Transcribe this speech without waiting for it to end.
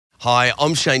Hi,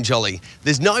 I'm Shane Jolly.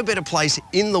 There's no better place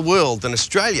in the world than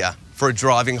Australia for a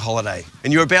driving holiday.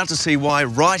 And you're about to see why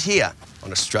right here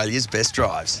on Australia's Best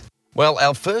Drives. Well,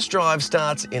 our first drive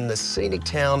starts in the scenic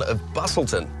town of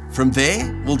Busselton. From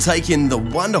there, we'll take in the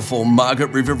wonderful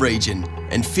Margaret River region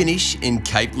and finish in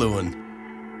Cape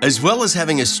Leeuwin. As well as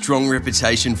having a strong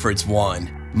reputation for its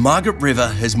wine, Margaret River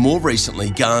has more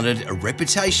recently garnered a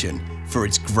reputation for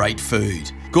its great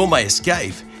food. Gourmet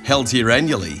Escape, held here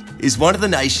annually, is one of the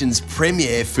nation's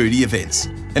premier foodie events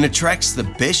and attracts the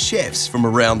best chefs from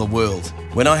around the world.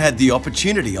 When I had the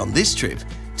opportunity on this trip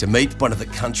to meet one of the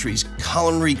country's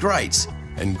culinary greats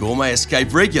and Gourmet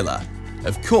Escape regular,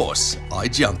 of course, I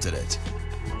jumped at it.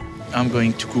 I'm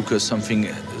going to cook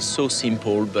something so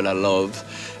simple, but I love.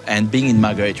 And being in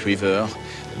Margaret River,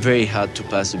 very hard to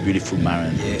pass a beautiful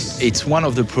marron. Yes. It's one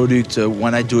of the products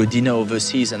when I do a dinner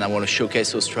overseas and I want to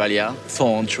showcase Australia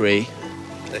for entree.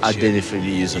 I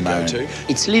definitely use a marron.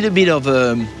 It's a little bit of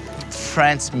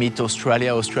France meet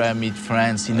Australia, Australia meet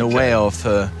France in a way of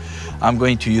I'm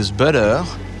going to use butter,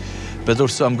 but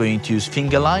also I'm going to use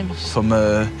finger lime from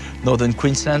northern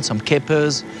Queensland, some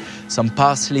capers, some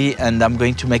parsley, and I'm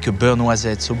going to make a beurre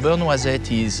noisette. So beurre noisette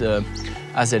is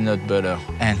hazelnut butter.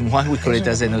 And why we call it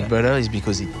hazelnut butter is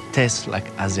because it tastes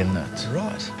like hazelnut.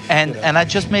 Right. And I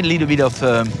just made a little bit of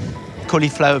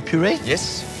cauliflower puree.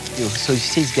 Yes. So you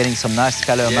see it's getting some nice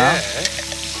color now.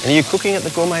 And are you cooking at the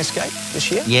Gourmet Escape this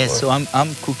year? Yes, so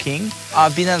I'm cooking.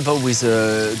 I've been involved with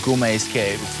Gourmet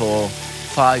Escape for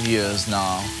 5 years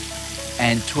now.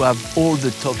 And to have all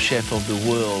the top chefs of the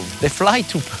world, they fly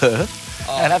to Perth.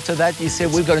 And after that, you say,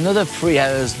 we've got another 3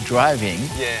 hours driving.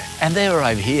 Yeah. And they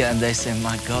arrive here and they say,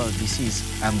 my God, this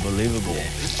is unbelievable.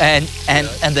 Yeah.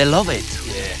 And they love it.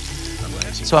 Yeah.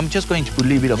 Amazing. So I'm just going to put a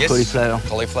little bit of cauliflower.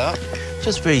 Cauliflower.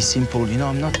 Just very simple, you know,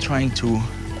 I'm not trying to...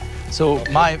 So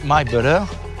my butter,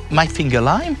 my finger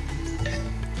lime.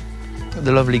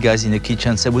 The lovely guys in the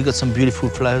kitchen said, we got some beautiful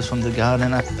flowers from the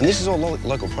garden. And this is all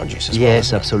local produce as well?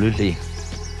 Yes, absolutely.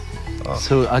 Oh.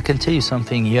 So I can tell you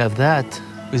something, you have that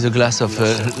with a glass of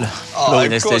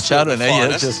Lowen Estate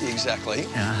Chardonnay. Exactly.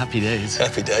 Yeah, happy days.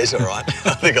 Happy days, all right.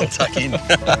 I think I'll tuck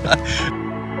in.